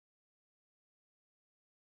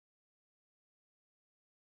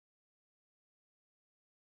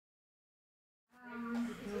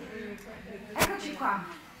qua.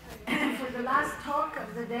 For the last talk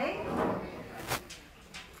of the day,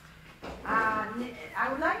 I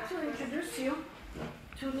would like to introduce you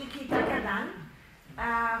to Nikita Kadan,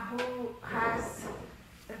 who has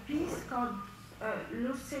a piece called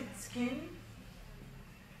Lucid Skin.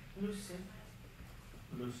 Lucid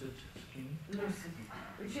Skin. Lucid,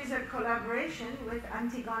 which is a collaboration with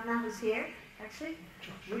AntiGonna, who's here, actually.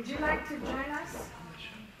 Would you like to join us?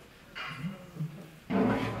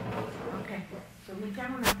 Okay, so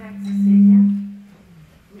mettiamo una terza sedia.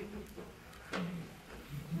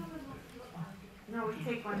 No, we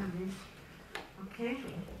take one of these. Okay?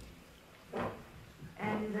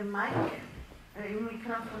 And the mic, il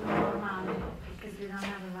microfono normale, because we don't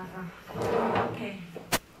have a lot of... Okay.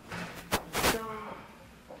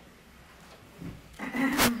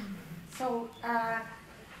 So,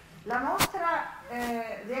 La Mostra,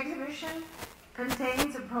 the exhibition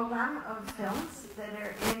contains a program of films that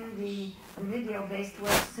are in the video-based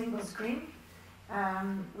work, single screen,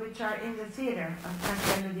 which are in the theater of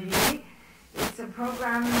Castello di Rimini. It's a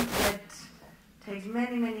program that takes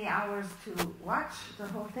many, many hours to watch the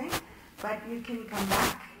whole thing, but you can come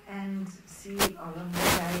back and see all of the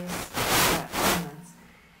various elements.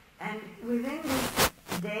 And within this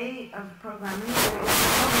day of programming, there is a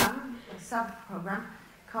program, a sub-program,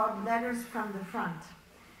 called Letters from the Front.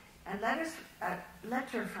 And letter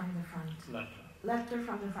from the front. Letter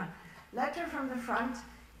from the front. Letter from the front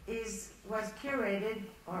was curated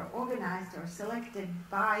or organized or selected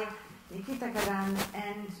by Nikita Kadan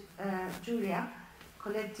and Giulia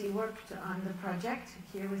Coletti worked on the project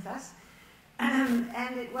here with us.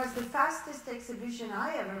 And it was the fastest exhibition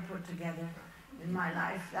I ever put together in my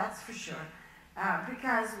life, that's for sure.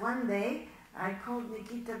 Because one day I called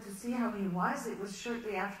Nikita to see how he was. It was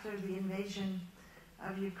shortly after the invasion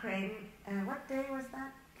of Ukraine. What day was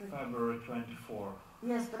that? February 24.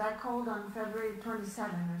 Yes, but I called on February 27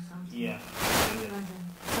 or something. Yeah. Something like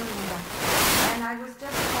that. And I was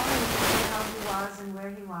just calling to see how he was and where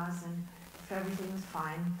he was and if everything was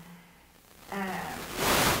fine.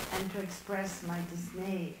 And to express my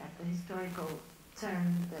dismay at the historical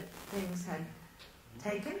turn that things had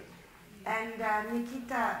taken. And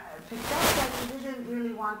Nikita picked up that he didn't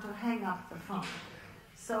really want to hang up the phone.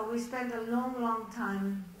 So we spent a long, long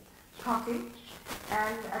time talking.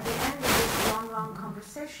 And at the end of this long, long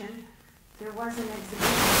conversation, there was an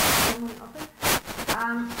exhibition.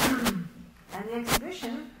 And the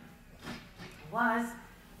exhibition was,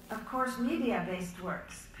 of course, media-based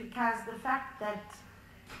works, because the fact that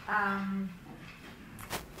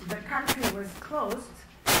the country was closed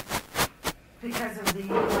because of the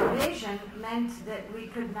invasion meant that we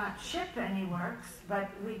could not ship any works, but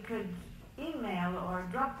we could email or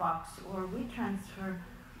Dropbox or WeTransfer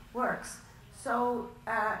works. So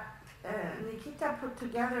Nikita put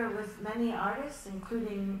together with many artists,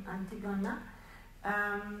 including AntiGonna,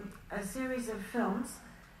 a series of films,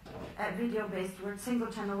 video-based works,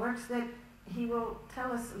 single-channel works that he will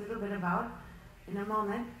tell us a little bit about in a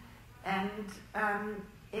moment. And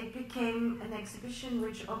it became an exhibition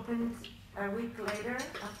which opened a week later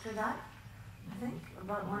after that, I think,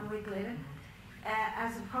 about 1 week later,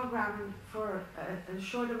 as a program for a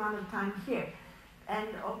short amount of time here. And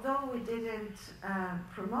although we didn't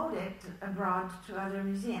promote it abroad to other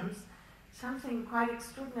museums, something quite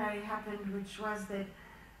extraordinary happened, which was that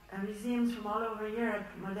museums from all over Europe,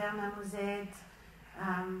 Moderna Museet,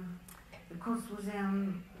 the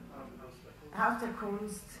Kunstmuseum, Haus der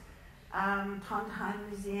Kunst, Trondheim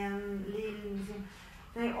Museum, Lille Museum,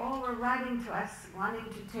 they all were writing to us wanting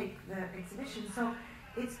to take the exhibition. So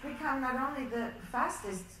it's become not only the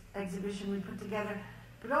fastest exhibition we put together,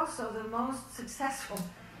 but also the most successful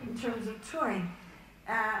in terms of touring.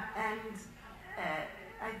 And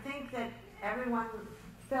I think that everyone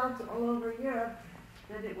felt all over Europe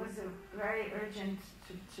that it was very urgent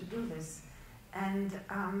to do this. And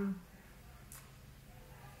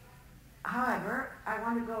however, I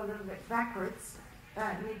want to go a little bit backwards.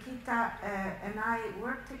 Nikita and I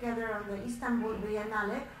worked together on the Istanbul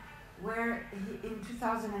Biennale, where in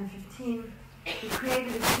 2015 he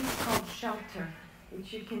created a piece called Shelter,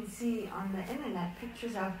 which you can see on the internet,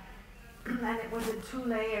 pictures of, and it was a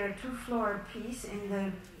two-floor piece in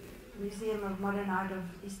the Museum of Modern Art of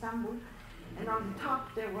Istanbul. And on the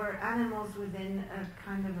top there were animals within a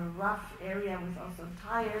kind of a rough area with also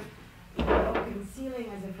tires, with an open ceiling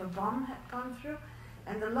as if a bomb had gone through.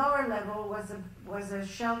 And the lower level was a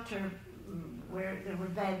shelter where there were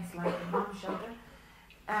beds, like a bomb shelter,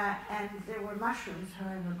 and there were mushrooms,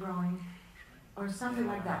 however, growing, or something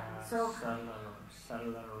like that. So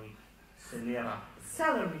celery.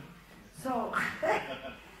 So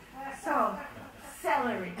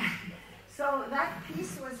celery. So that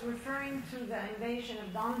piece was referring to the invasion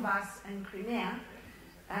of Donbass and Crimea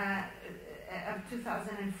of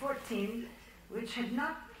 2014, which had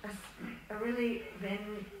not really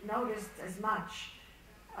been noticed as much,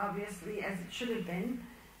 obviously, as it should have been,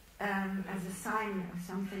 as a sign of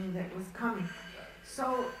something that was coming.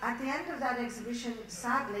 So at the end of that exhibition,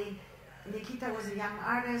 sadly, Nikita was a young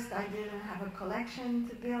artist. I didn't have a collection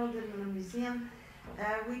to build in the museum.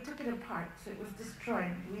 We took it apart, so it was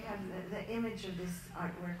destroyed. We have the image of this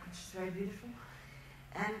artwork, which is very beautiful.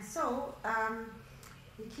 And so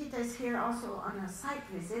Nikita is here also on a site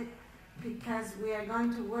visit because we are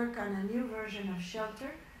going to work on a new version of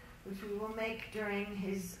Shelter, which we will make during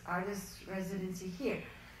his artist residency here,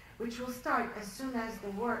 which will start as soon as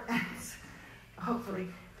the war ends, hopefully,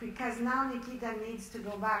 because now Nikita needs to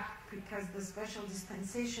go back because the special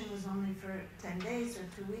dispensation was only for 10 days or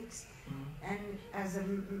 2 weeks, and as a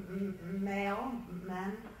male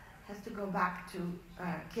man has to go back to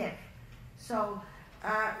Kiev. So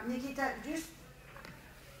Nikita, just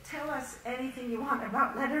tell us anything you want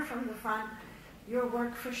about Letter from the Front, your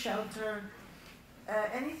work for Shelter,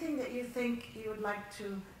 anything that you think you would like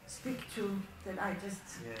to speak to that I just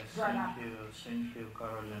brought up. Thank you,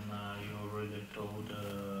 Carolina. You already told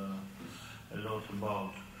a lot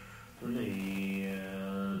about. Really,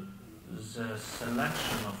 the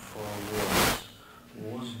selection of works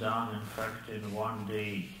was done, in fact, in one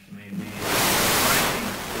day. Maybe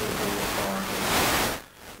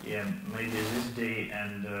maybe this day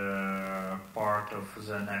and part of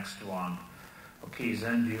the next one. Okay,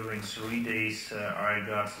 then during 3 days I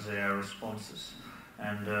got their responses.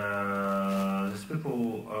 And these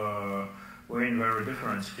people were in very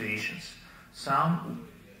different situations. Some,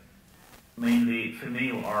 mainly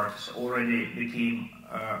female artists, already became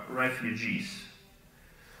refugees.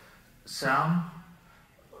 Some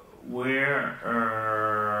were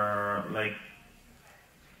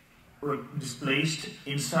displaced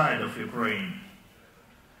inside of Ukraine.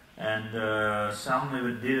 And some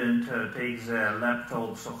even didn't take their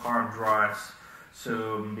laptops or hard drives.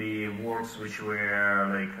 So the works which were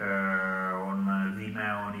on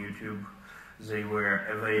Vimeo, on YouTube, they were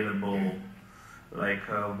available.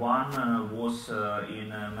 One was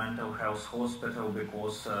in a mental health hospital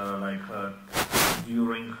because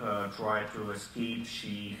during try to escape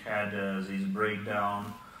she had this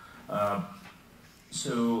breakdown.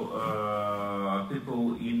 So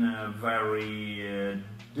people in very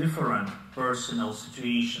different personal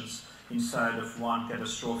situations inside of one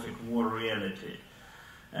catastrophic war reality.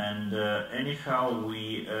 And anyhow,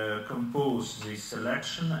 we composed this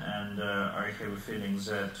selection, and I have a feeling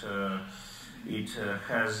that it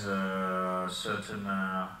has a certain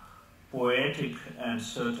poetic and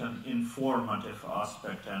certain informative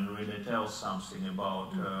aspect, and really tells something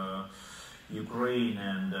about Ukraine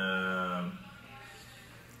and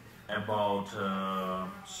about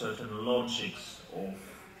certain logics of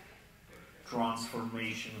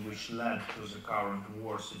transformation which led to the current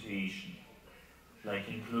war situation,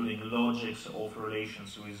 including logics of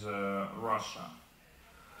relations with Russia.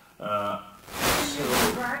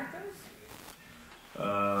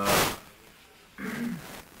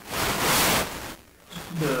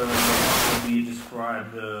 The be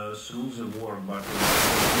described through the war, but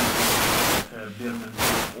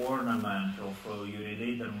Birmingham ornament of Yuri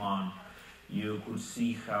Lederman. You could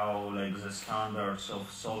see how the standards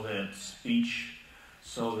of Soviet speech,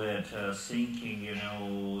 Soviet thinking,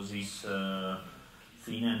 these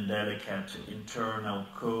thin and delicate internal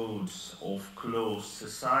codes of closed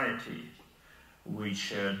society,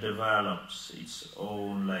 which develops its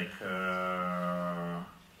own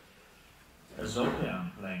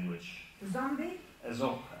Aesopian language. Zombie?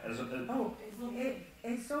 Aesop. Oh,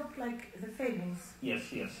 Aesop, like the fables.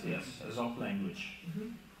 Yes. Aesop language.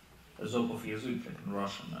 Aesopov язык, in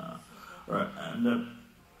Russian. Right. And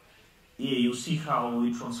you see how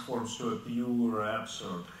it transforms to a pure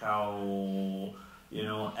absurd, how,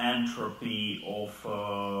 entropy of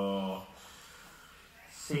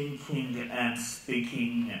thinking and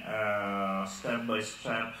speaking step by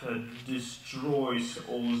step destroys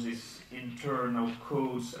all these internal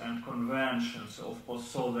codes and conventions of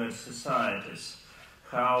post-Soviet societies,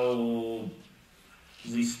 how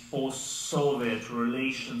these post-Soviet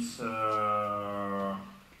relations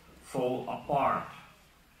fall apart.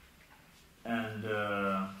 And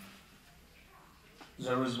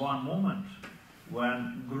there is one moment when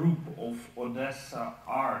a group of Odessa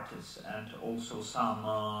artists and also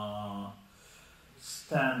some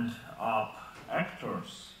stand-up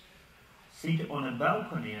actors sit on a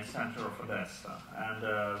balcony in the center of Odessa, and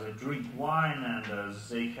they drink wine, and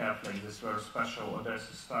they have this very special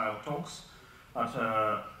Odessa-style talks But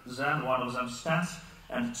then one of them stands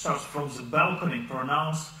and starts from the balcony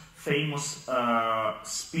pronounce famous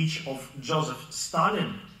speech of Joseph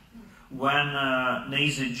Stalin when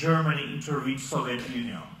Nazi Germany intervened Soviet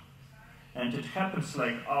Union. And it happens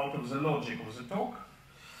like out of the logic of the talk.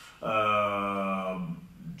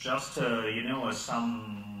 Just, you know,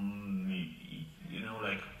 some, you know,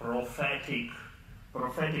 like prophetic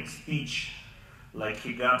speech, like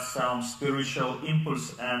he got some spiritual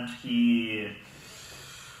impulse and he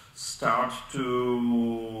started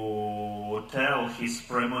to tell his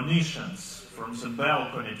premonitions from the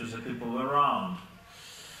balcony to the people around.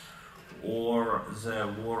 Or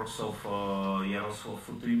the works of Yaroslav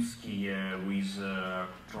Futrinsky with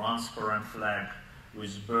transparent flag,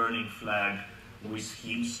 with burning flag, with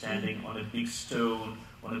him standing on a big stone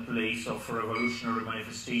on a place of revolutionary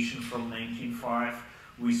manifestation from 1905,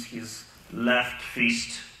 with his left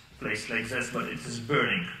fist placed like this, but it is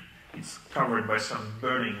burning. It's covered by some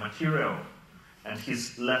burning material, and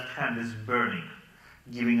his left hand is burning,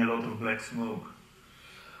 giving a lot of black smoke.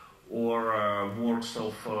 Or works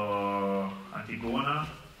of AntiGonna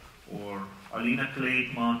or Alina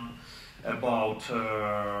Kleitman about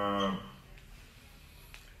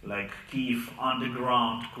like Kiev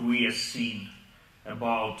underground queer scene,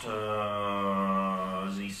 about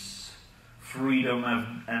this freedom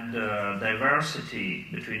and diversity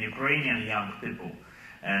between Ukrainian young people.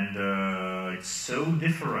 And it's so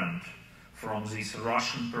different from this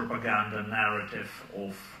Russian propaganda narrative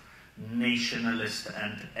of nationalist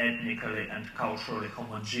and ethnically and culturally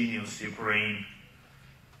homogeneous Ukraine,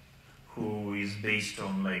 who is based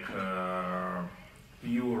on like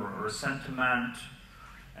pure resentment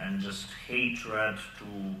and just hatred to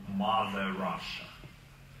Mother Russia.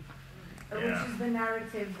 Which is the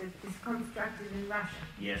narrative that is constructed in Russia.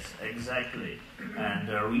 Yes, exactly. And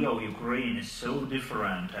real Ukraine is so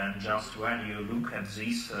different. And just when you look at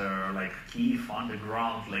this like Kiev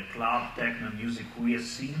underground, like club techno music queer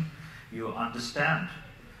scene, you understand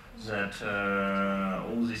that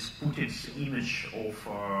all this Putin's image of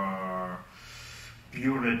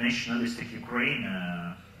purely nationalistic Ukraine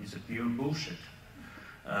is a pure bullshit.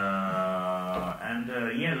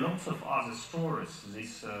 Yeah, lots of other stories.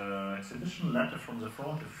 This exhibition, Letter from the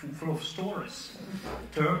Front, is full of stories,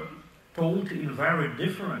 told in very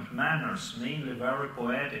different manners, mainly very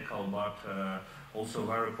poetical, but also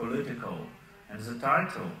very political. And the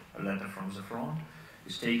title, A Letter from the Front,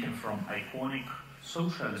 is taken from iconic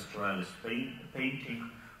socialist realist painting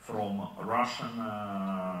from Russian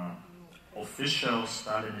official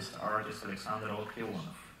Stalinist artist Aleksandr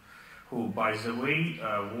Laktionov, who, by the way,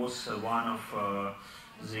 was one of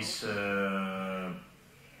these, you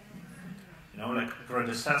know, like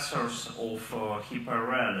predecessors of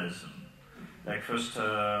hyperrealism. Like first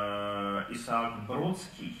Isaac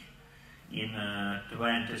Brodsky in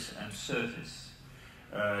 20s and 30s.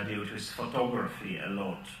 Due to his photography a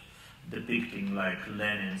lot, depicting like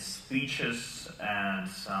Lenin's speeches and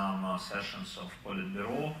some sessions of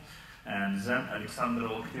Politburo. And then Aleksandr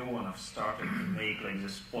Laktionov started to make like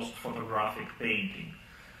this post-photographic painting.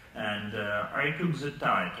 And I took the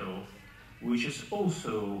title, which is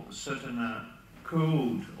also a certain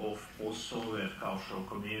code of post-Soviet cultural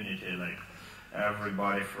community, like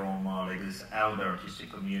everybody from like this elder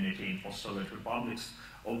artistic community in post-Soviet republics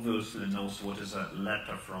obviously knows what is a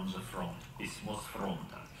letter from the front, Pismo s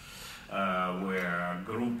fronta, where a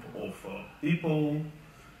group of people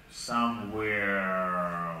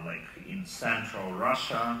somewhere like in central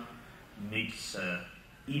Russia meets an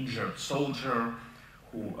injured soldier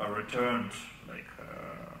who returned like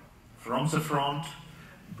from the front,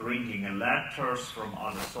 bringing letters from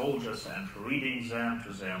other soldiers and reading them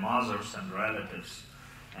to their mothers and relatives.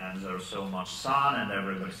 And there's so much sun and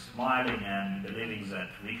everybody's smiling and believing that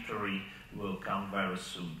victory will come very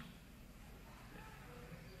soon.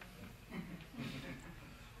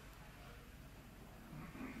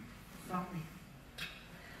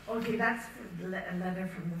 Okay, that's a letter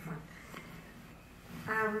from the front.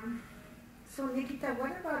 So Nikita,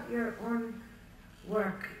 what about your own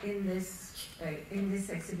work in this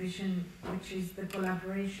exhibition, which is the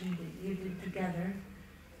collaboration that you did together?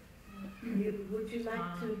 Would you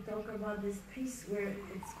like to talk about this piece where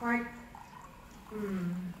it's quite,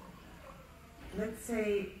 let's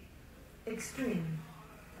say, extreme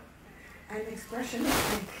and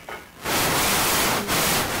expressionistic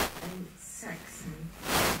and sex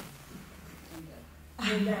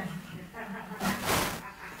and that?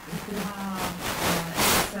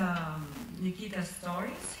 It's Nikita's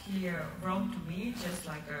stories. He wrote to me just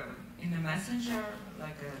like in a messenger,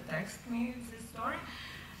 like text me this story.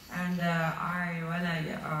 And when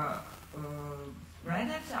I read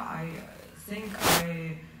it, I think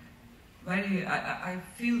I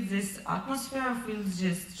feel this atmosphere, feels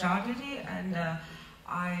just tragedy, and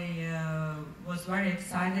I was very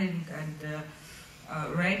excited and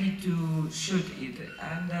ready to shoot it.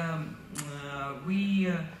 And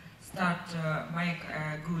we start make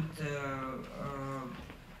a good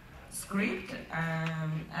script,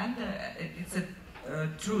 and it's a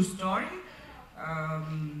true story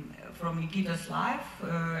from Nikita's life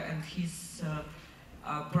and his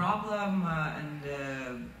problem and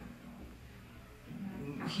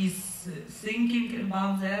he's thinking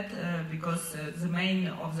about that because the main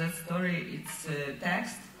of that story it's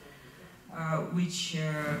text which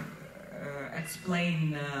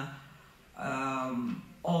explain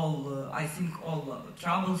all I think all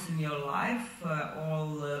troubles in your life, all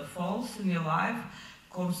faults in your life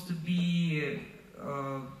comes to be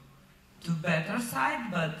to better side,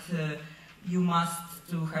 but you must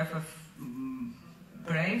to have a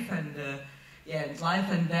brave and life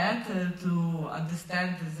and death to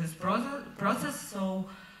understand this process. So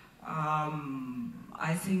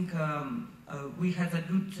I think we had a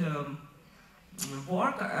good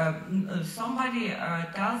work. Somebody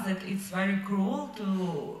tells that it's very cruel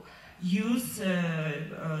to use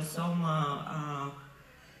some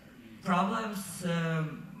problems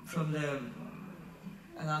from the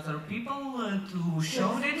another people to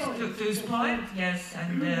show it, to exploit, yes,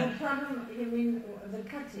 and the problem, you mean the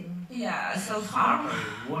cutting? Yeah, self-harm. I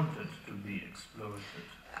wanted to be exploited.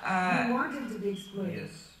 You wanted to be exploited?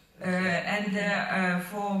 Yes. And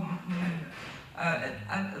for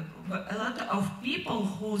a lot of people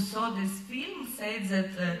who saw this film say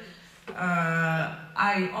that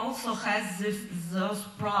I also had those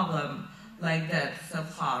problems like that,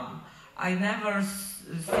 self-harm. I never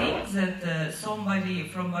think that somebody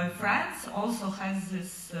from my friends also has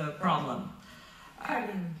this problem.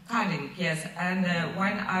 Cutting, yes. And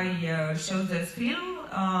when I showed this film,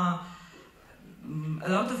 a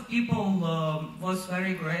lot of people was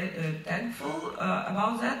very thankful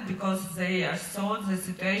about that because they saw the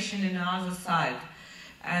situation in another side.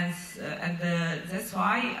 And that's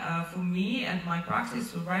why for me and my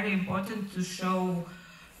practice was very important to show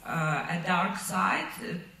a dark side,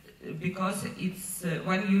 because it's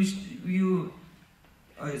when you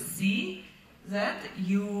see that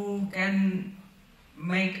you can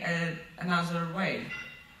make another way.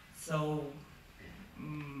 So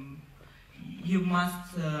you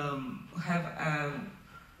must have a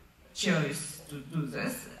choice to do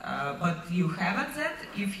this, but you haven't that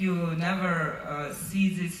if you never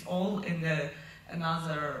see this all in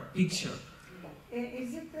another picture.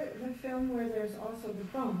 Is it the film where there's also the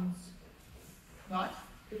bones? What?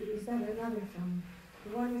 Is that another film?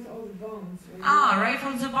 The one with all the bones? Rape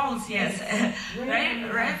on the Bones, yes.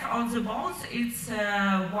 Rape on the Bones, it's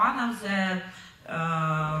one of the...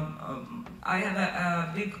 I have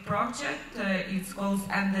a big project, it's called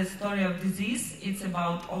And the Story of Disease. It's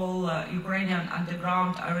about all Ukrainian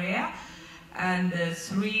underground area. And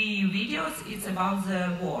 3 videos, it's about the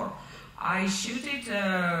war. I shoot it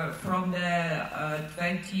from the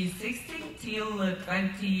 2016 till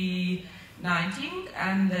 2019,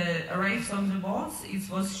 and Rape on the Bones, it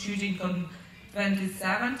was shooting on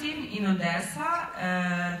 2017 in Odessa,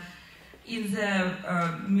 in the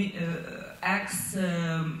X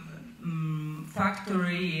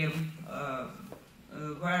factory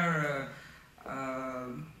where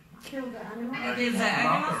killed the animals. with the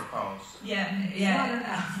animals. House.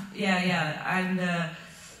 And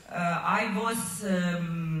I was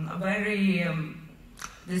very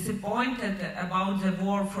disappointed about the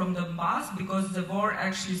war from Donbass, because the war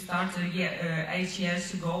actually started 8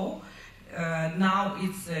 years ago. Now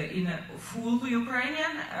it's in full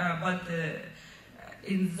Ukrainian, but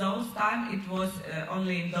in those times it was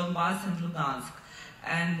only in Donbass and Lugansk.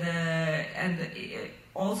 And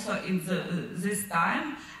also in this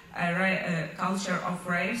time, culture of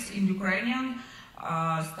rapes in Ukrainian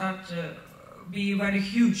start to be very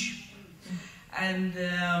huge. And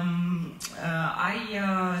I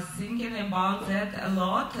thinking about that a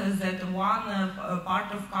lot, that one part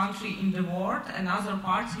of country in the world, another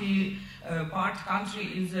part country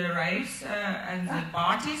in the race and the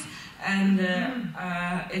parties, and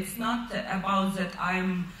it's not about that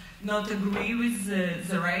I'm not agree with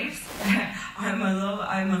the race. I'm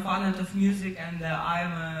a fan of music, and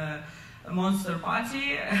I'm a monster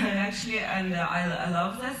party actually, and I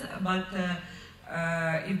love this, but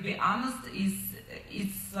to be honest,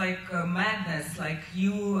 it's like madness, like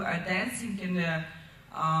you are dancing in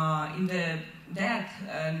the death,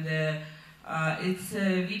 and it's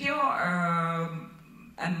a video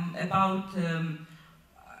about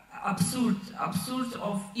absurd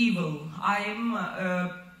of evil. I'm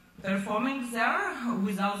performing there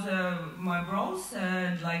without my bros,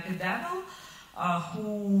 like a devil,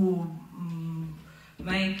 who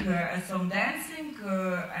make some dancing,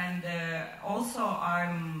 and also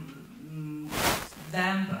I'm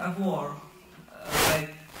them a war,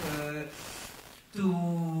 like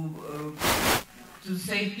to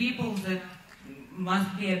say people that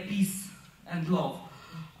must be a peace and love.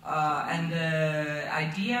 And the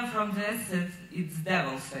idea from this is it's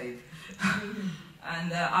devil state.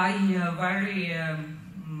 And I very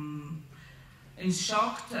in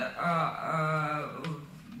shocked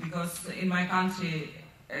because in my country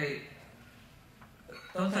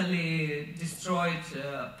totally destroyed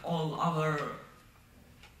all our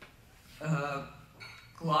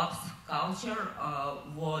clubs culture,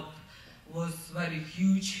 what was very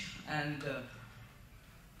huge, and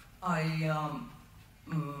I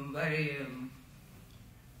very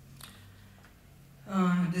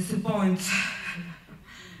disappointed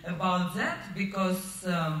about that, because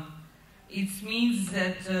it means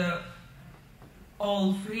that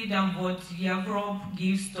all freedom what Europe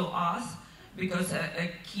gives to us, because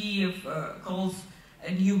Kiev calls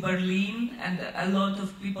a new Berlin, and a lot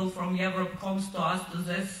of people from Europe comes to us to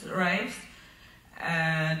this raves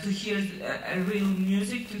to hear real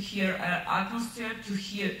music, to hear atmosphere,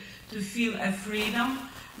 to feel a freedom.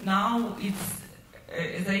 Now it's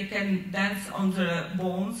they can dance on the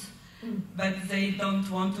bones, but they don't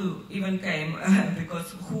want to even came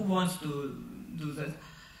because who wants to do that?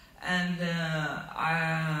 And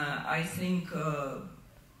I think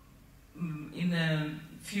in the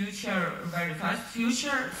future, very fast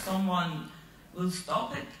future, someone will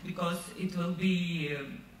stop it, because it will be,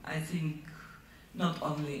 I think, not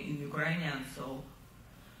only in Ukrainian. So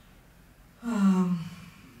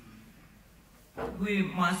we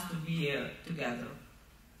must be together.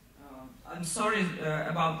 I'm sorry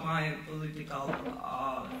about my political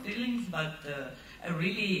feelings, but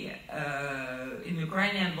really in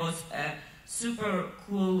Ukrainian was a super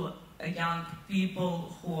cool young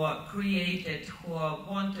people who are created, who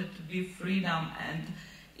wanted to be freedom, and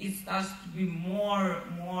it starts to be more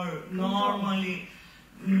normally.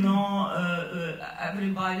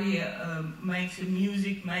 Everybody makes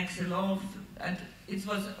music, makes love, and it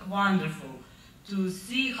was wonderful to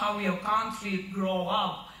see how your country grow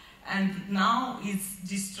up. And now it's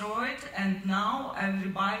destroyed, and now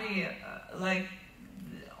everybody, like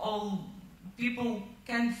all people,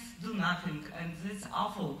 can't do nothing, and it's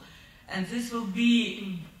awful. And this will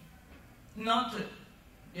be not.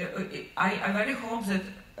 I very hope that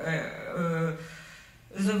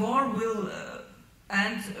the war will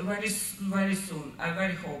end very soon. I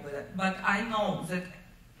very hope that. But I know that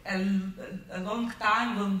a long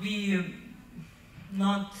time will be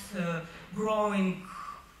not growing.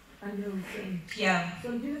 Yeah.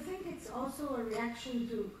 So do you think it's also a reaction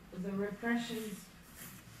to the repressions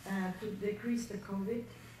to decrease the COVID?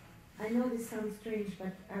 I know this sounds strange,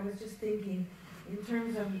 but I was just thinking, in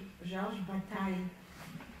terms of Georges Bataille,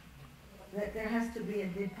 that there has to be a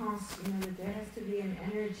dépense, that there has to be an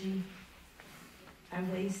energy, a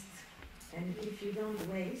waste, and if you don't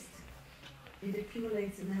waste, it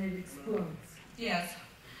accumulates and then it explodes. Yes,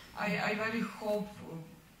 I very hope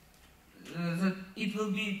that it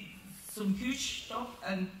will be some huge stop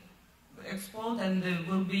and explode, and there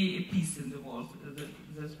will be a peace in the world.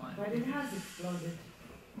 That's fine. But it has exploded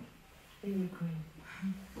in Ukraine.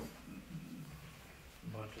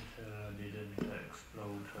 But it didn't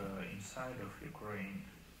explode inside of Ukraine.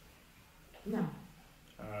 No.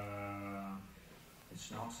 It's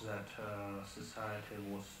not that society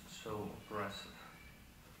was so oppressive.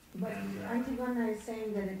 But AntiGonna is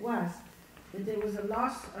saying that it was. That there was a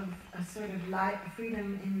loss of a sort of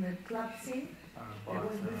freedom in the club scene. It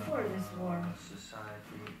was before this war.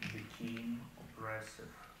 Society became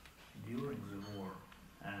oppressive during the war,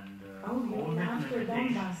 and COVID after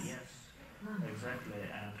Donbass. Yes, exactly.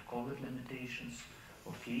 And COVID limitations,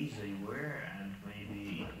 okay, they were, and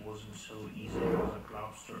maybe it wasn't so easy for the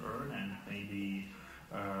clubs to earn, and maybe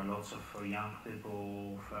lots of young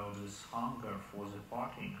people felt this hunger for the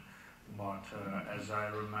partying. But as I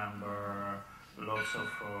remember, lots of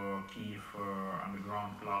Kiev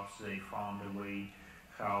underground clubs, they found a way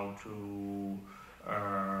how to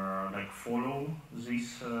follow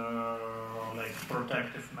these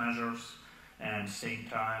protective measures, and same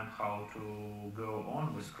time how to go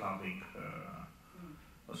on with clubbing.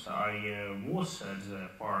 So I was at the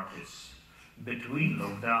parties between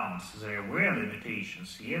lockdowns. There were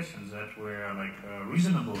limitations, yes, and that were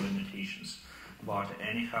reasonable limitations. But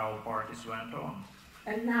anyhow, parties went on.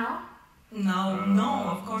 And now? No,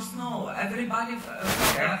 no, of course no. Everybody...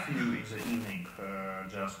 Curfew in the evening,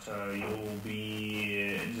 just you'll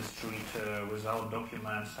be in the street without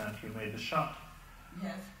documents and you made the shot.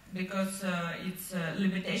 Yes, because it's a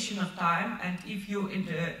limitation of time, and if you in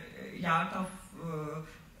the yard of...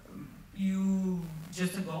 you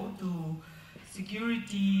just go to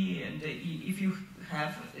security, and if you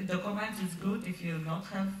have documents, it's good. If you not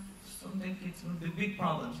have something, it will be big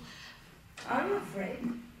problems. Are you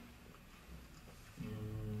afraid?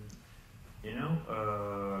 You know,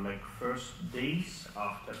 like first days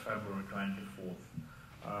after February 24th,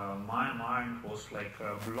 my mind was like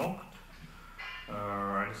blocked.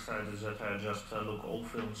 I decided that I just look all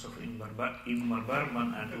films of Ingmar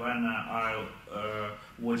Bergman, and when I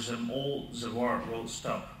watch them all, the war will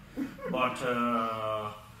stop. But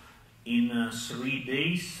in 3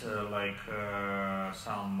 days,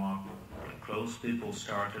 some close people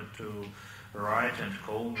started to write and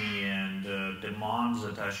call me and demand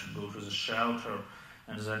that I should go to the shelter.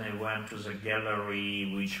 And then I went to the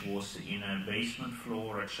gallery, which was in a basement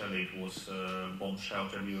floor. Actually, it was a bomb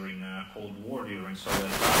shelter during Cold War, during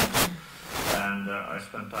Soviet times. And I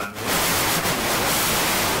spent time with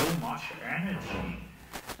so much energy.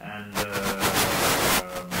 And I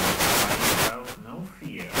felt no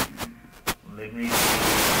fear. They made me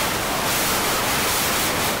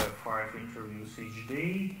 5 interviews each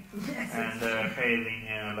day, Yes, and having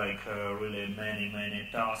really many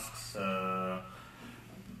tasks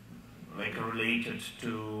related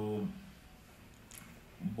to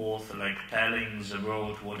both telling the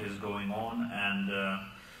world what is going on and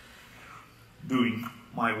doing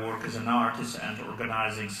my work as an artist and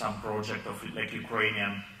organizing some project of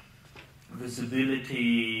Ukrainian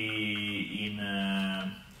visibility in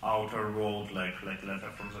outer world, like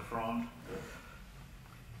Letter from the Front,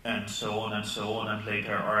 and so on and so on. And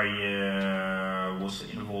later I was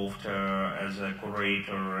involved as a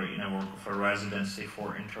curator in a work of a residency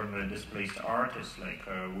for internally displaced artists.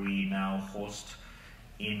 We now host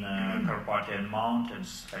in Carpathian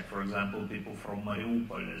Mountains, for example, people from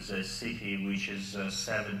Mariupol, the city which is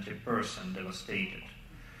 70% devastated.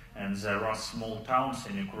 And there are small towns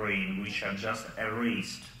in Ukraine which are just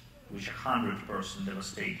erased, which are 100%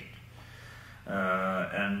 devastated.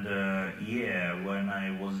 When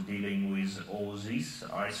I was dealing with all this,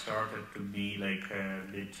 I started to be a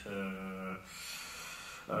bit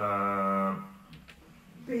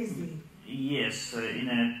busy. Yes, in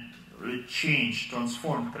a changed,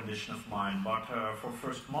 transformed condition of mind. But for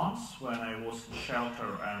first months, when I was in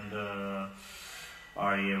shelter and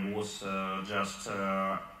I was just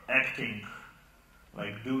acting,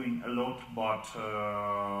 doing a lot, but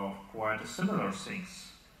quite similar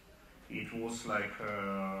things. It was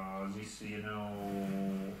this,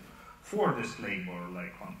 Fordist labor,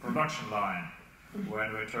 on production line,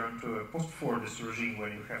 when we turn to a post-Fordist regime,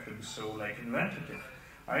 when you have to be so inventive.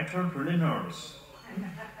 I turned really nervous.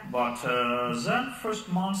 But then first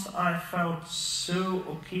months I felt so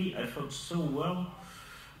okay, I felt so well,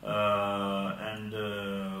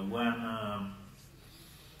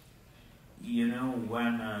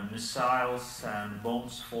 when missiles and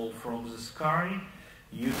bombs fall from the sky,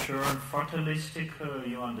 you turn fatalistic.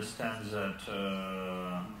 You understand that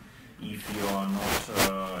if you are not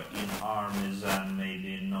in armies, then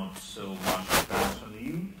maybe not so much depends on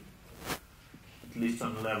you, at least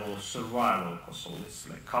on the level of survival, because all these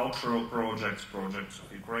cultural projects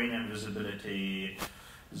of Ukrainian visibility,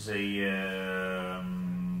 they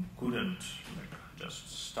couldn't just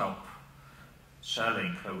stop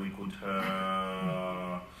shelling. We could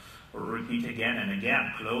repeat again and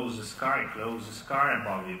again, close the sky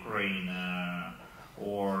above Ukraine,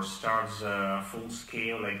 or start the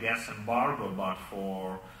full-scale gas embargo, but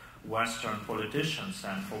for Western politicians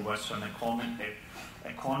and for Western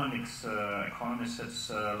economists, it's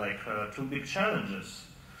two big challenges.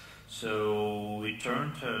 So we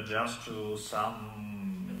turned just to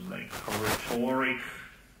some rhetoric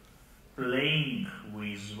playing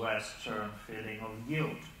with Western feeling of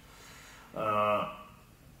guilt.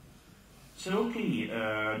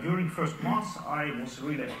 During first months I was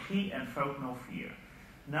really happy and felt no fear.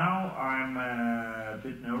 Now I'm a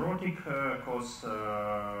bit neurotic because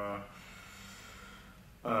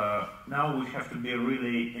now we have to be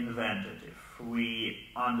really inventive. We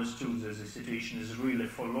understood that the situation is really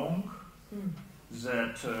for long,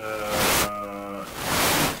 that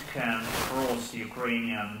it can cross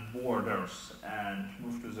Ukrainian borders and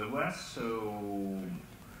move to the west, so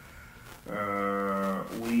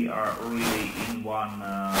we are really in one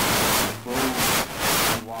boat,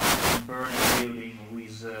 in one burning building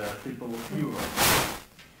with people of Europe.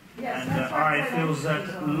 Yes, and I feel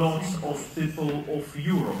that lots of people of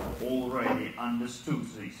Europe already understood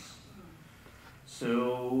this.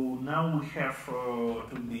 So now we have to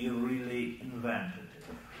be really inventive.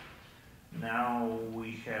 Now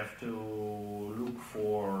we have to look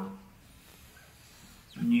for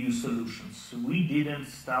new solutions. We didn't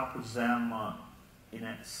stop them in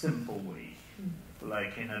a simple way,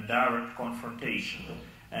 like in a direct confrontation.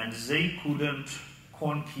 And they couldn't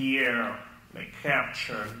conquer, like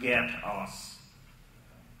capture, get us.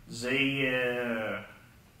 They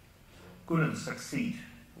couldn't succeed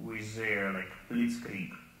with their like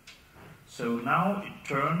blitzkrieg. So now it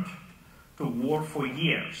turned to war for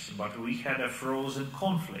years, but we had a frozen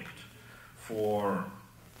conflict for,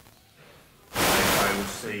 I would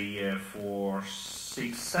say, for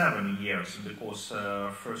 6-7 years, because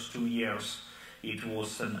first 2 years it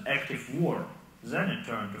was an active war. Then it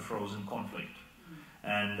turned to frozen conflict,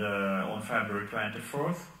 and on February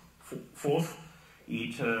 24th,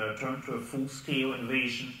 it turned to a full-scale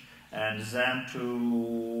invasion, and then to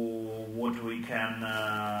what we can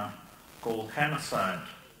call genocide.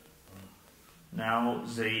 Now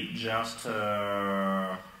they just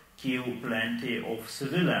kill plenty of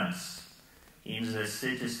civilians in the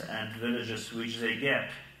cities and villages which they get.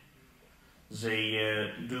 They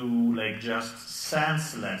do like just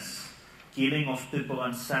senseless killing of people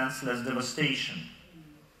and senseless devastation.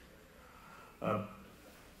 My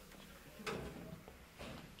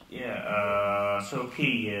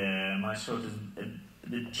thought is a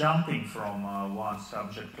bit jumping from one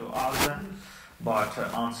subject to other, but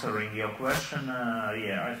answering your question,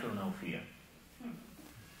 I feel no fear.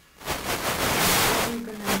 What are you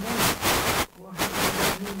going to invent? What do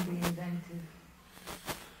you be inventive?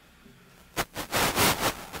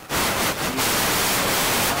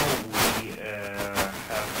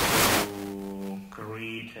 Have to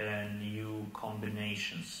create new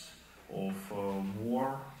combinations of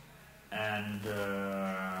war and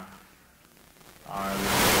I would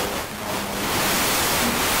call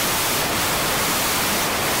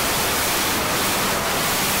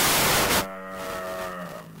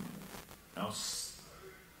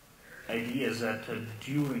idea that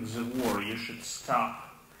during the war you should stop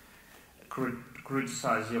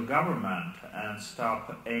criticize your government and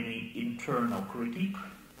stop any internal critique.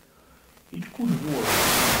 It could work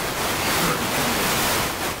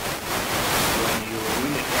when you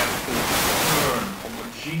really have to turn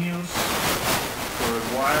homogeneous for a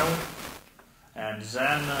while, and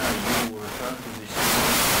then you return to this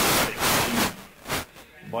extreme.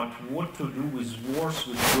 But what to do with wars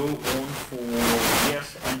which go on for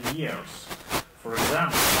years and years? For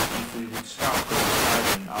example, if we would stop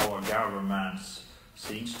criticizing our governments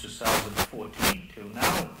since 2014 till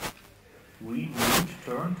now, we would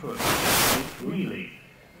turn to a conflict really.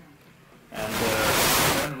 And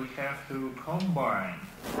then we have to combine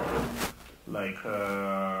like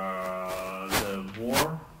the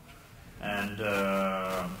war and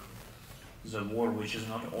the war which is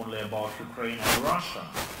not only about Ukraine and Russia,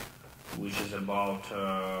 which is about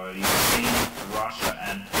Ukraine, Russia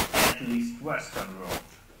and at least Western world,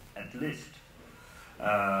 at least,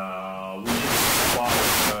 which is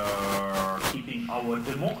about keeping our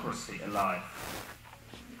democracy alive,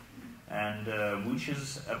 and which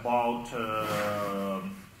is about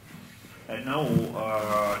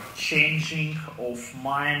changing of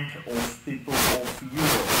mind of people of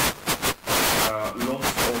Europe,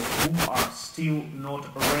 lots of whom are still not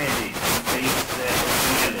ready to face the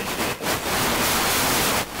reality of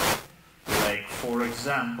like, for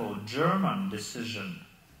example, German decision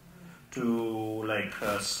to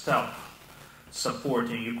stop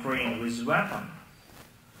supporting Ukraine with weapons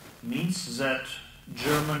means that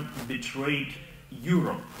Germany betrayed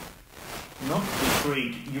Europe, not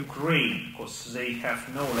betrayed Ukraine, because they have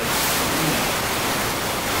no right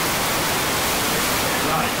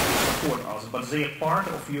to support us, but they are part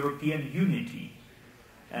of European unity,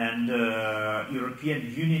 and European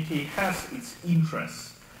unity has its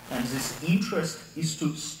interests, and this interest is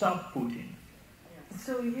to stop Putin.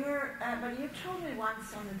 So but you told me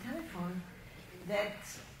once on the telephone that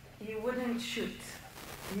you wouldn't shoot,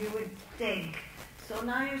 you would take. So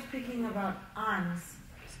now you're speaking about arms.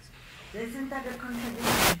 Isn't that a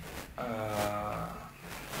contradiction?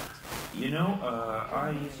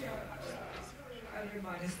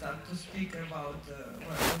 Everybody start to speak about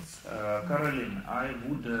weapons. Caroline, I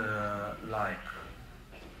would like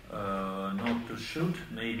not to shoot,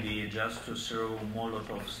 maybe just to throw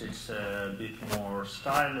Molotovs. It's a bit more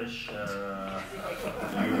stylish. You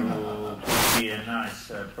could be a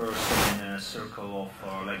nice person in a circle of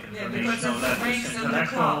because international it makes them the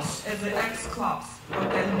clubs, the ex-clubs,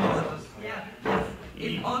 cocktail Molotovs.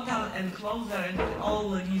 in hotel and closer and all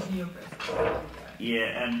reviews.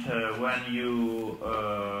 Yeah, and when you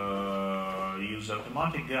use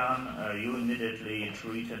automatic gun, you immediately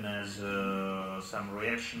treat him as some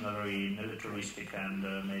reactionary, militaristic, and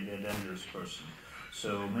maybe a dangerous person.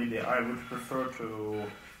 So maybe I would prefer to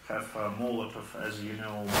have Molotov as, you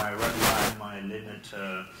know, my red line, my limit,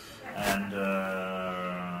 and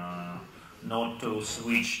not to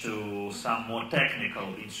switch to some more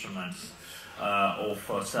technical instruments of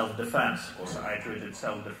self-defense, because I treated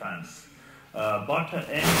self-defense. But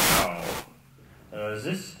anyhow,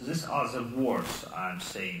 these are the words I'm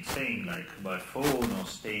saying like by phone or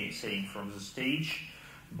saying from the stage.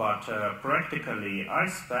 But practically, I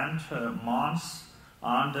spent months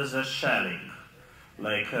under the shelling.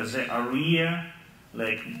 Like the area,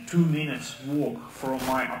 like 2 minutes walk from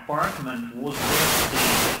my apartment was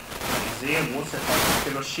devastated. Like there was a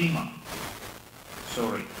Hiroshima.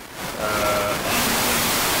 Sorry.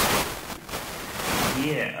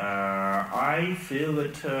 I feel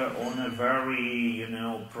it on a very, you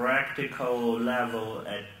know, practical level.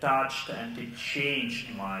 It touched and it changed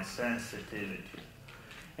my sensitivity.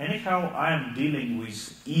 Anyhow, I am dealing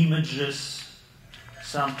with images,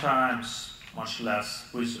 sometimes much less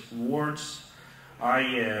with words.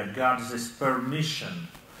 I got this permission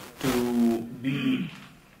to be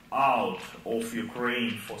out of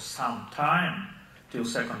Ukraine for some time, till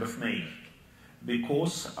 2nd of May,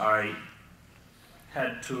 because I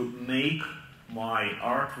had to make my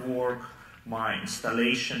artwork, my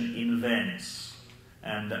installation in Venice.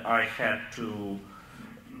 And I had to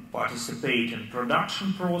participate in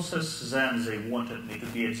production process. Then they wanted me to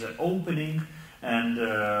be at the opening. And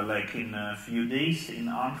like in a few days in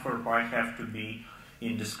Antwerp, I have to be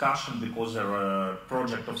in discussion because there are a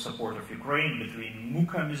project of support of Ukraine between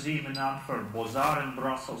Muka Museum in Antwerp, Beaux-Arts in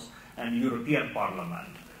Brussels, and European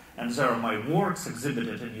Parliament. And there are my works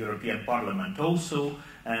exhibited in European Parliament also,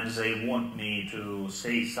 and they want me to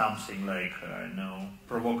say something like,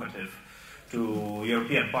 provocative to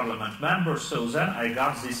European Parliament members. So then I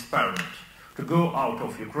got this permit to go out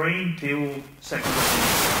of Ukraine till 2nd of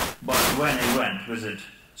May. But when I went with it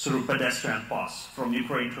through pedestrian pass from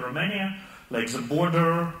Ukraine to Romania, like the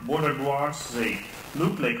border guards, they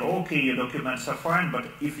look like, okay, your documents are fine, but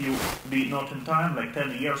if you be not in time, like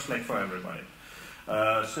 10 years, like for everybody.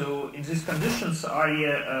 So in these conditions,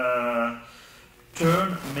 I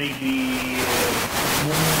turn maybe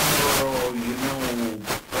more,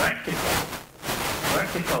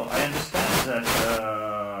 practical. I understand that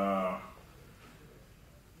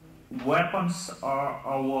weapons are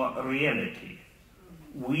our reality.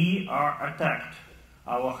 We are attacked.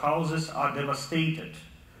 Our houses are devastated.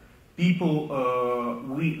 People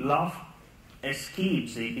we love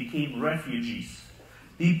escaped. They became refugees.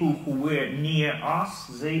 People who were near us,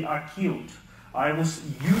 they are killed. I was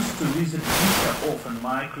used to visit Bucha often.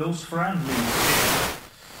 My close friend lives there.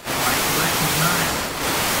 I recognize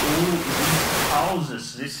all these houses,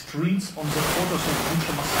 these streets on the photos of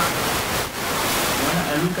Bucha massacre. When I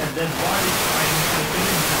look at dead bodies, I am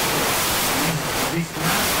feeling this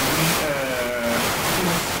man, he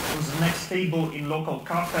was on the next table in local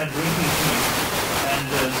cafe drinking tea, and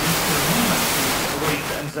this woman was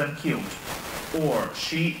raped and then killed. Or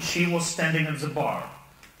she was standing at the bar.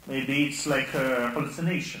 Maybe it's like a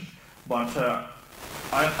hallucination. But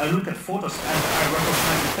I look at photos and I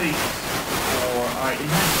recognize the faces. Or I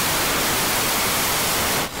imagine.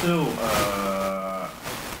 So,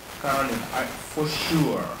 Caroline, I for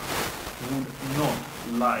sure would not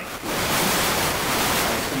like this. I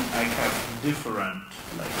think I have different,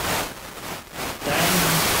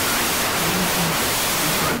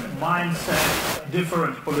 different mindset,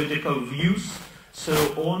 different political views, so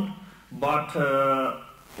on. But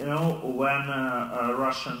when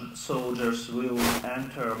Russian soldiers will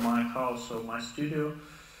enter my house or my studio,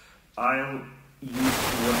 I'll use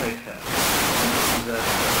what I have. That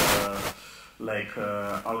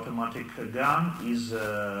automatic gun is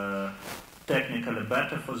technically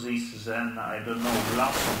better for this than, I don't know,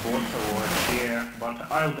 glass or bottle or a chair, but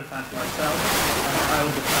I'll defend myself and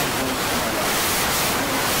I'll defend those in my life.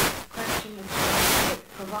 Question is a bit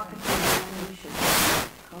provocative, and we should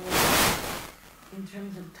call it in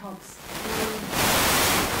terms of talks. I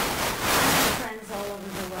have friends all over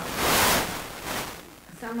the world.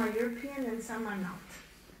 Some are European and some are not.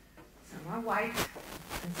 Some are white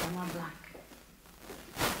and some are black.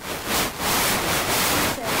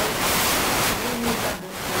 We need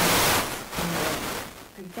understanding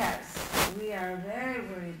because we are very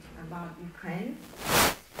worried about Ukraine,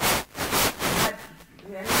 but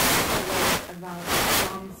we are not so worried about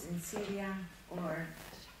bombs in Syria or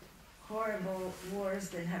horrible wars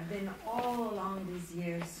that have been all along these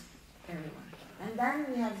years everywhere. And then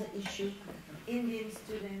we have the issue of Indian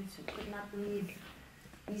students who could not leave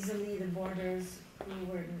easily the borders,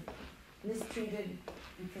 who were mistreated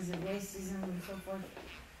because of racism and so forth.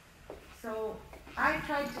 So I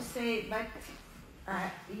tried to say, but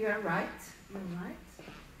you're right,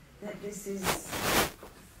 that this is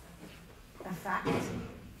a fact.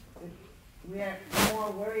 We are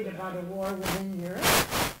more worried about a war within Europe,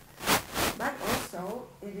 but also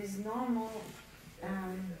it is normal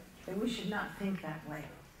that we should not think that way.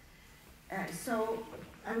 So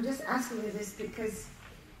I'm just asking you this because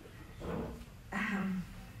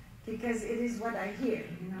it is what I hear,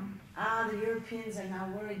 the Europeans are now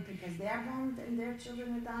worried because they are bombed and their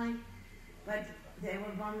children are dying, but they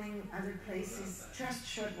were bombing other places just a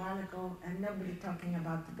short while ago and nobody talking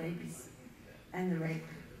about the babies and the rape.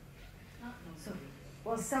 So,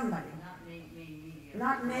 well, somebody.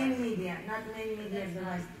 Not main media of the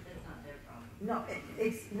West. That's not their problem. No,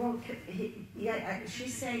 it's, well,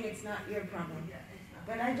 she's saying it's not your problem.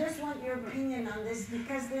 But I just want your opinion on this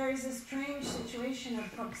because there is a strange situation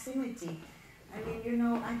of proximity. I mean,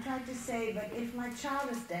 I tried to say, but if my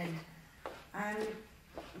child is dead, I'm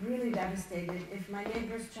really devastated. If my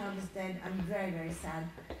neighbor's child is dead, I'm very, very sad.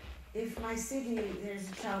 If my city, there's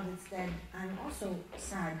a child that's dead, I'm also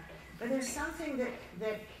sad. But there's something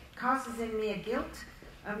that causes in me a guilt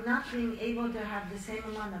of not being able to have the same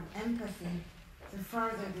amount of empathy the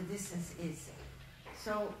farther the distance is.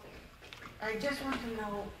 So I just want to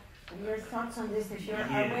know your thoughts on this, if you're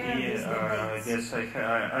aware of these debates. Yes,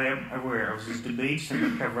 I am aware of these debates and I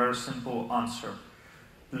have a very simple answer.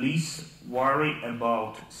 Please worry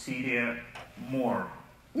about Syria more.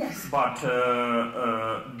 Yes. But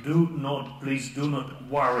please do not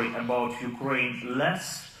worry about Ukraine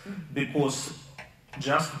less, because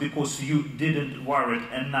just because you didn't worry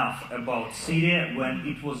enough about Syria when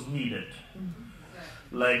it was needed.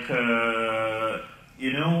 Like,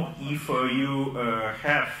 if you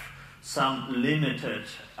have some limited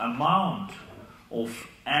amount of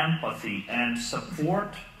empathy and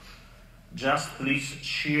support, just please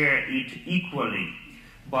share it equally.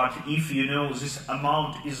 But if this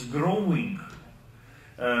amount is growing,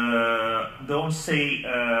 don't say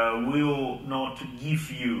we'll not give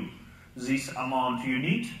you this amount you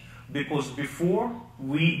need, because before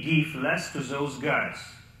we gave less to those guys.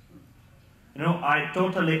 I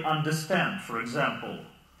totally understand, for example,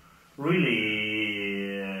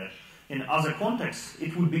 really in other contexts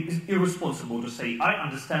it would be irresponsible to say I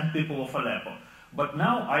understand people of Aleppo, but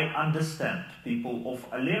now I understand people of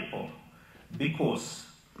Aleppo because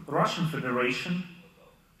Russian Federation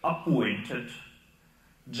appointed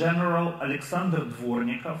General Aleksandr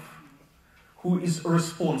Dvornikov, who is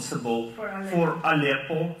responsible for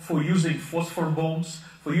Aleppo, for using phosphor bombs,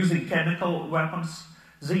 for using chemical weapons.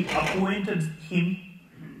 They appointed him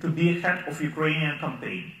to be head of Ukrainian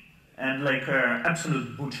campaign, and like an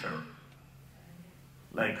absolute butcher,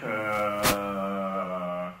 like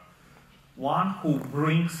one who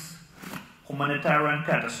brings humanitarian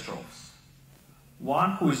catastrophes,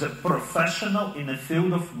 one who is a professional in the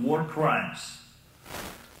field of war crimes.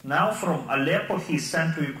 Now from Aleppo he is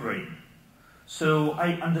sent to Ukraine. So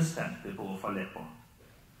I understand people of Aleppo.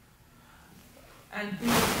 And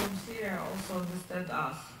people from Syria also understand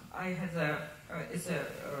us. I had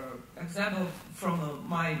example from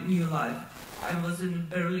my new life. I was in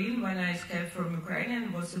Berlin when I escaped from Ukraine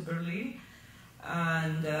and was in Berlin.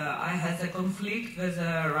 And I had a conflict with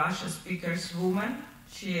a Russian speaker woman.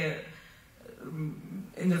 She,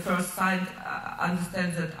 in the first sight,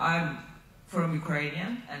 understands that I'm from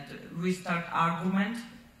Ukrainian, and we start argument,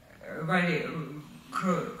 very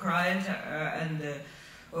quiet, and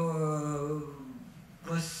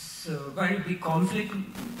was very big conflict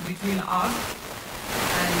between us,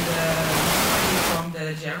 and from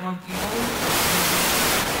the German people,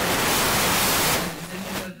 they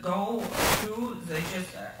just go through, they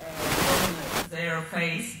just go their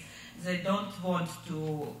face, they don't want to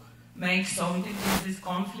make something in this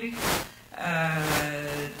conflict,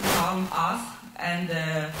 to calm us, and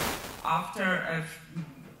after a few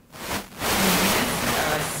minutes,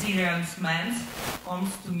 Syrian man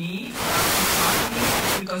comes to me,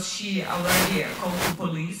 because she already called the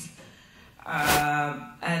police,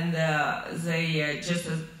 and they just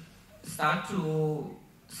start to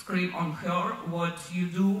scream on her, what you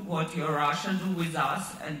do, what your Russian do with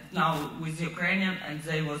us, and now with Ukrainian, and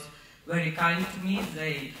they was very kind to me,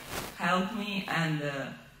 they helped me, and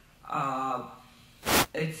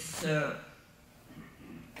it's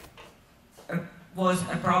was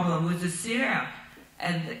a problem with the Syria,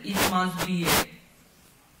 and it must be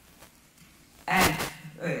end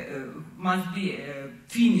must be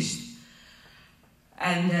finished.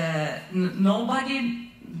 And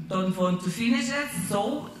nobody don't want to finish it,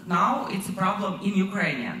 so now it's a problem in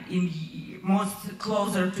Ukraine, most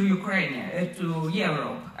closer to Ukraine, to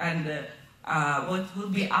Europe. And what will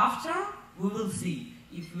be after, we will see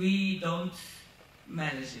if we don't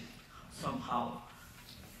manage it somehow.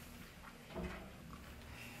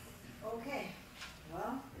 Okay,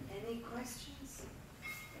 well, any questions?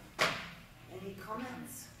 Any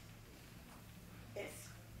comments? Yes.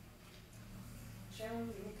 C'è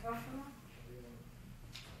un microfono?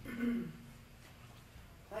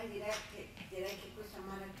 Poi direi che questa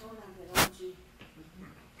maratona per oggi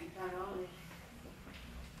di parole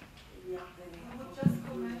di opere. I would just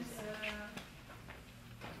comment.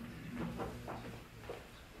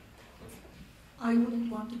 I wouldn't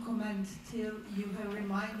want to comment till you have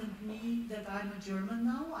reminded me that I'm a German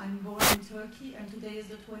now. I'm born in Turkey, and today is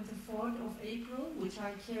the 24th of April, which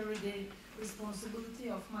I carry the responsibility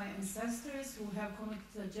of my ancestors who have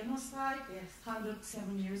committed a genocide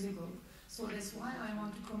 107 years ago. So that's why I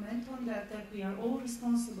want to comment on that we are all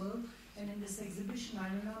responsible. And in this exhibition, I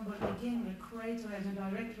remember again a curator and a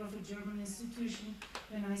director of a German institution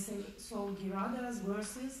when I saw Girada's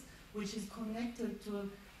verses, which is connected to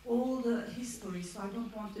all the history. So I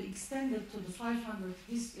don't want to extend it to the 500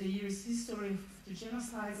 years history of the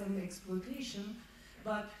genocides and the exploitation.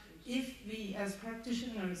 But if we, as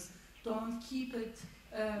practitioners, don't keep it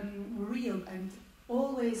real and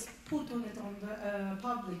always put on it on the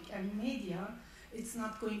public and media, it's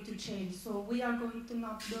not going to change. So we are going to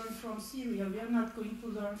not learn from Syria. We are not going to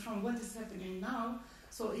learn from what is happening now.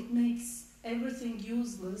 So it makes everything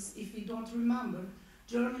useless if we don't remember.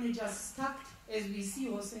 Germany just stuck, as we see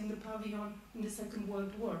also in the pavilion in the Second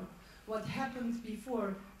World War. What happened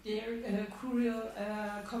before their cruel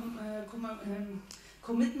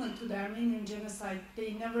commitment to the Armenian genocide,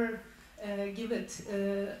 they never give it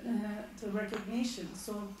to recognition.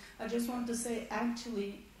 So I just want to say,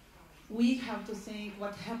 actually, we have to think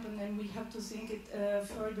what happened, and we have to think it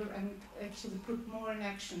further and actually put more in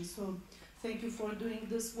action. So thank you for doing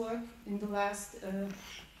this work in the last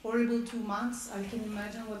horrible 2 months. I can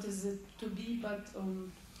imagine what is it to be, but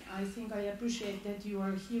I think I appreciate that you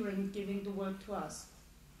are here and giving the work to us.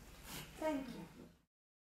 Thank you.